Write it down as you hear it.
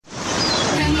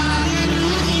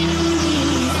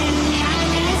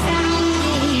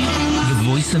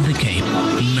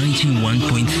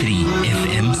91.3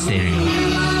 FM stereo.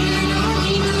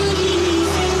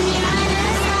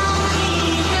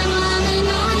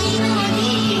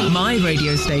 My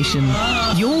radio station,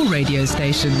 your radio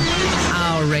station,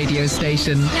 our radio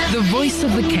station, the voice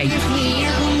of the Cape.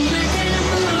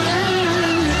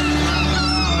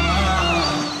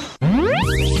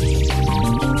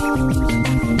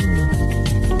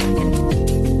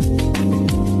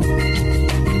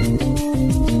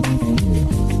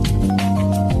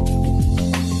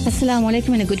 Assalamu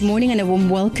alaikum and a good morning and a warm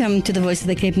welcome to the Voice of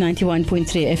the Cape 91.3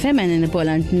 FM and in the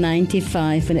Poland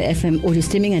 95 for the FM audio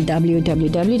streaming at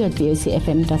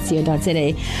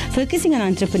www.vocfm.co.za. Focusing on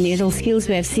entrepreneurial skills,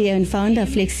 we have CEO and founder of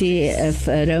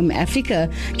Flexiroam Africa,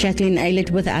 Jacqueline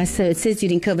Aylett, with us. So it says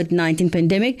during COVID-19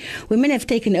 pandemic, women have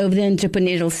taken over the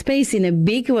entrepreneurial space in a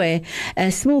big way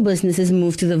as small businesses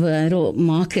move to the viral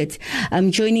market.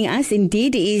 Joining us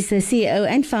indeed is the CEO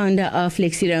and founder of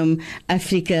Flexiroam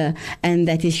Africa, and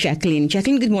that is Jacqueline.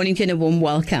 Jacqueline, good morning to you and a warm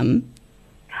welcome.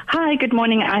 Hi, good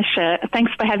morning, Aisha.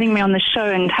 Thanks for having me on the show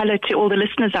and hello to all the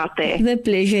listeners out there. The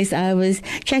pleasure is ours.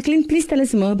 Jacqueline, please tell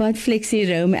us more about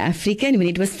Flexiroam Africa and when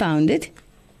it was founded.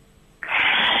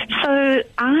 So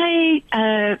I,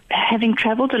 having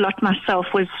traveled a lot myself,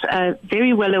 was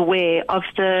very well aware of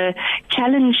the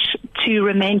challenge to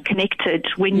remain connected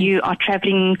when you are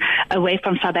traveling away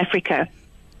from South Africa.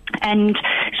 And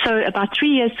so about 3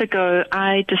 years ago,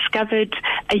 I discovered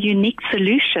a unique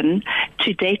solution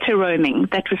to data roaming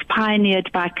that was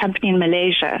pioneered by a company in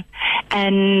Malaysia.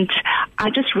 And I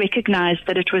just recognized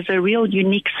that it was a real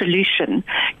unique solution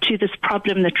to this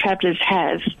problem that travelers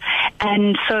have.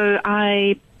 And so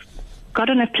I got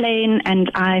on a plane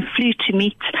and I flew to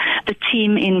meet the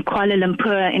team in Kuala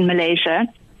Lumpur in Malaysia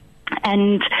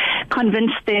and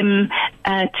convinced them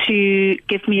to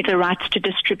give me the rights to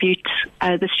distribute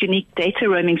this unique data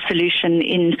roaming solution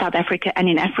in South Africa and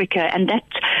in Africa. And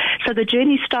so the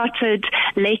journey started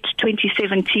late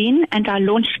 2017 and I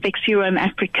launched Flexiroam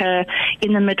Africa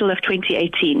in the middle of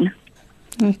 2018.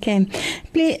 Okay.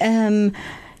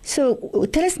 So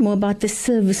tell us more about the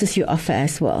services you offer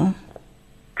as well.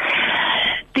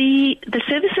 The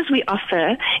services we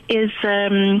offer is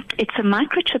it's a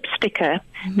microchip sticker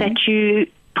that you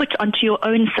put onto your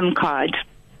own SIM card,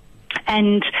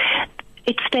 and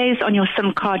it stays on your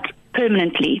SIM card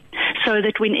permanently, so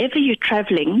that whenever you're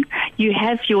traveling, you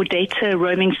have your data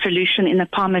roaming solution in the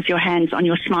palm of your hands on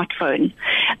your smartphone.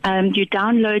 You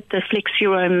download the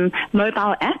Flexiroam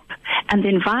mobile app, and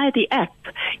then via the app,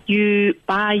 you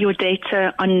buy your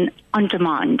data on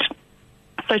demand.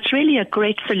 So it's really a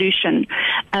great solution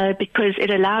because it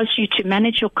allows you to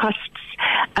manage your costs.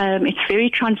 It's very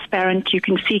transparent. You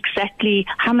can see exactly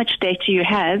how much data you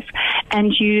have,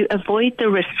 and you avoid the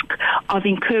risk of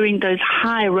incurring those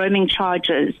high roaming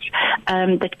charges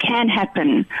that can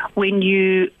happen when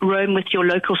you roam with your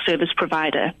local service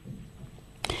provider.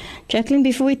 Jacqueline,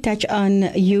 before we touch on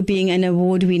you being an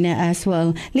award winner as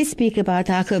well, let's speak about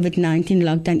how COVID-19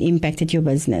 lockdown impacted your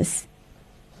business.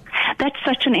 That's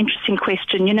such an interesting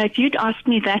question. You know, if you'd asked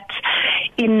me that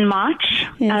in March,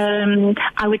 yes,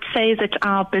 I would say that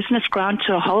our business ground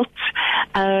to a halt.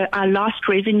 Our last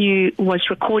revenue was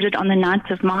recorded on the 9th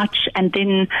of March, and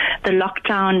then the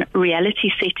lockdown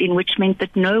reality set in, which meant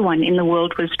that no one in the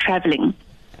world was traveling.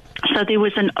 So there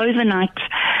was an overnight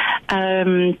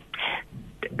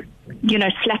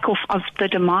slack off of the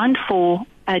demand for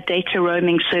data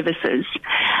roaming services.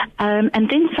 And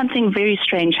then something very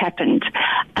strange happened.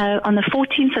 On the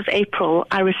 14th of April,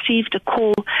 I received a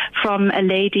call from a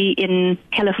lady in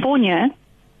California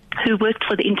who worked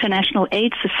for the International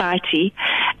AIDS Society,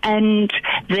 and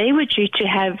they were due to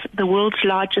have the world's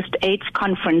largest AIDS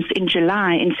conference in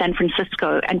July in San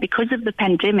Francisco. And because of the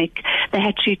pandemic, they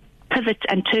had to pivot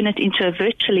and turn it into a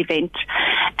virtual event.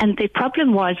 And the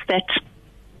problem was that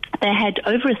they had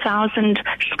over 1,000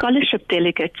 scholarship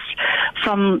delegates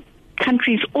from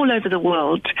countries all over the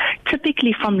world,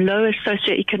 typically from lower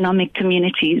socioeconomic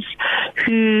communities,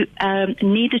 who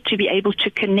needed to be able to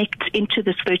connect into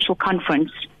this virtual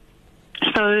conference.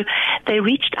 So they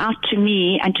reached out to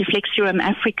me and to Flexiroam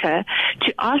Africa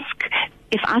to ask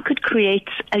if I could create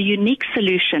a unique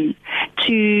solution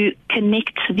to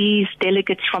connect these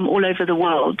delegates from all over the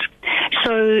world.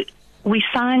 So we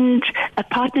signed a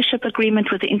partnership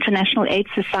agreement with the International AIDS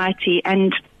Society,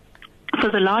 and for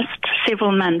the last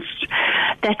several months,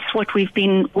 that's what we've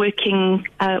been working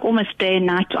almost day and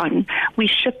night on. We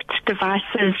shipped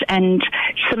devices and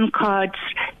SIM cards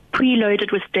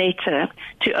preloaded with data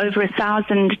to over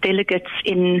 1,000 delegates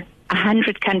in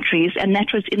 100 countries, and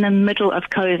that was in the middle of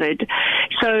COVID.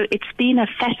 So it's been a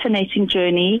fascinating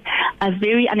journey,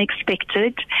 very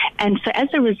unexpected. And so as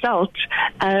a result,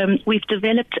 we've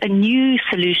developed a new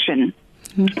solution,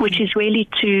 which is really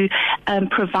to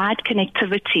provide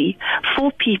connectivity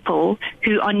for people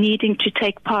who are needing to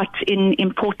take part in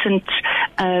important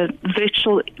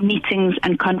virtual meetings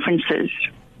and conferences.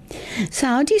 So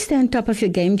how do you stay on top of your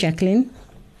game, Jacqueline?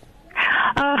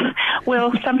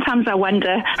 Well, sometimes I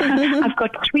wonder. I've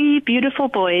got 3 beautiful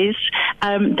boys.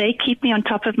 They keep me on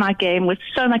top of my game with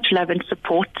so much love and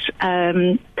support.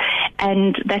 And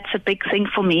that's a big thing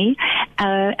for me.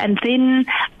 And then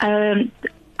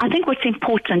I think what's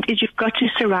important is you've got to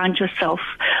surround yourself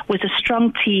with a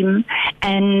strong team,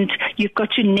 and you've got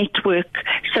to network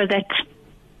so that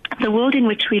the world in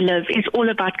which we live is all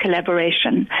about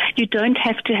collaboration. You don't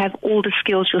have to have all the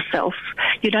skills yourself.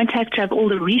 You don't have to have all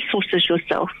the resources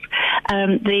yourself.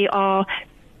 There are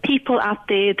people out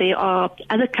there, there are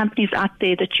other companies out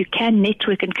there that you can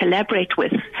network and collaborate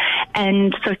with.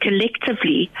 And so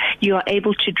collectively, you are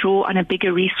able to draw on a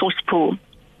bigger resource pool.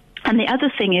 And the other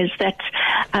thing is that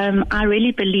I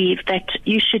really believe that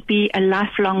you should be a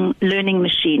lifelong learning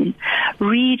machine.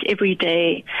 Read every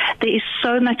day. There is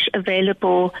so much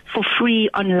available for free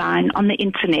online on the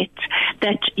internet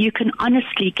that you can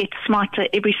honestly get smarter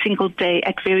every single day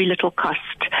at very little cost.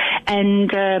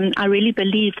 And I really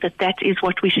believe that that is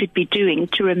what we should be doing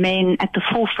to remain at the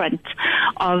forefront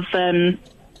of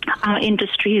our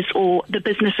industries or the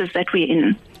businesses that we're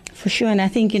in. For sure, and I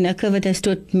think, COVID has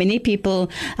taught many people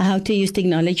how to use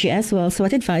technology as well. So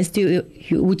what advice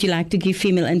would you like to give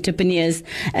female entrepreneurs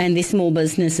and their small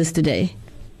businesses today?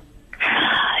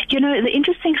 The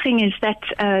interesting thing is that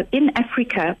in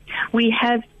Africa, we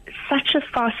have such a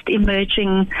fast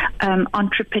emerging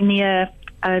entrepreneur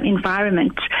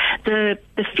environment. The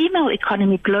female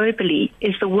economy globally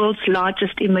is the world's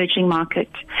largest emerging market.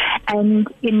 And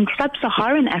in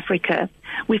sub-Saharan Africa,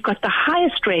 we've got the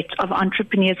highest rate of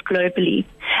entrepreneurs globally.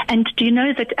 And do you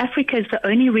know that Africa is the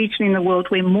only region in the world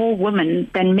where more women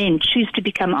than men choose to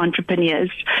become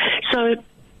entrepreneurs? So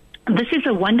this is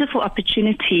a wonderful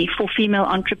opportunity for female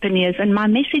entrepreneurs. And my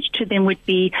message to them would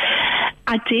be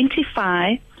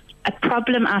identify a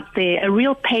problem out there, a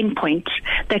real pain point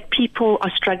that people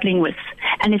are struggling with.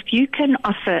 And if you can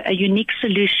offer a unique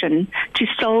solution to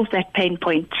solve that pain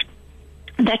point,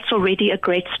 that's already a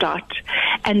great start.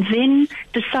 And then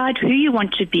decide who you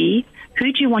want to be,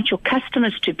 who do you want your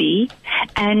customers to be,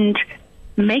 and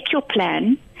make your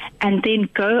plan, and then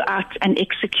go out and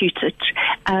execute it.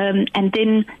 And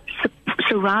then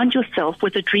surround yourself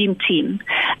with a dream team.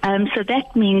 So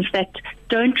that means that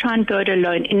don't try and go it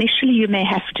alone. Initially, you may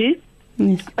have to,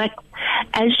 but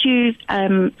as you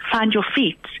find your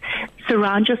feet,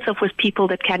 surround yourself with people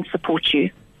that can support you.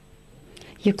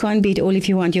 You can't beat all if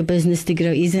you want your business to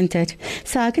grow, isn't it?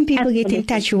 So how can people get in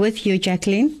touch with you,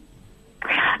 Jacqueline?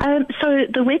 So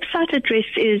the website address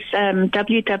is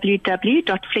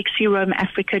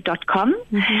www.flexiroamafrica.com,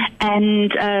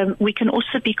 and we can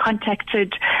also be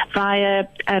contacted via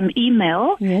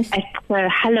email at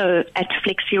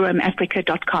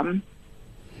hello@flexiroamafrica.com.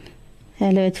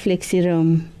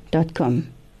 hello@flexiroam.com.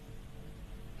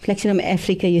 Flexiroam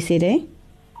Africa, you said, eh?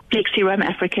 Flexiroam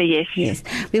Africa, yes. Yes.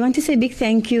 We want to say a big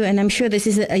thank you, and I'm sure this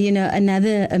is,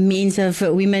 another means of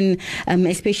women,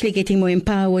 especially getting more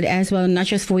empowered as well, not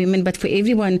just for women, but for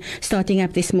everyone starting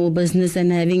up their small business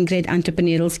and having great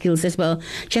entrepreneurial skills as well.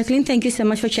 Jacqueline, thank you so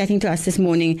much for chatting to us this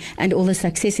morning, and all the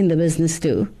success in the business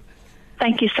too.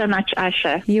 Thank you so much,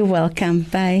 Aisha. You're welcome.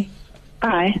 Bye.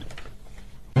 Bye.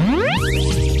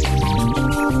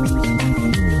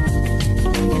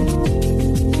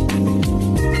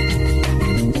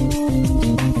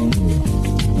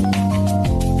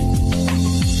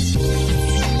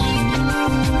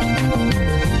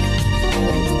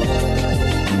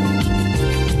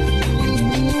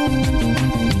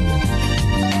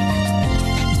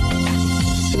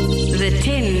 The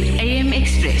 10 a.m.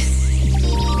 Express.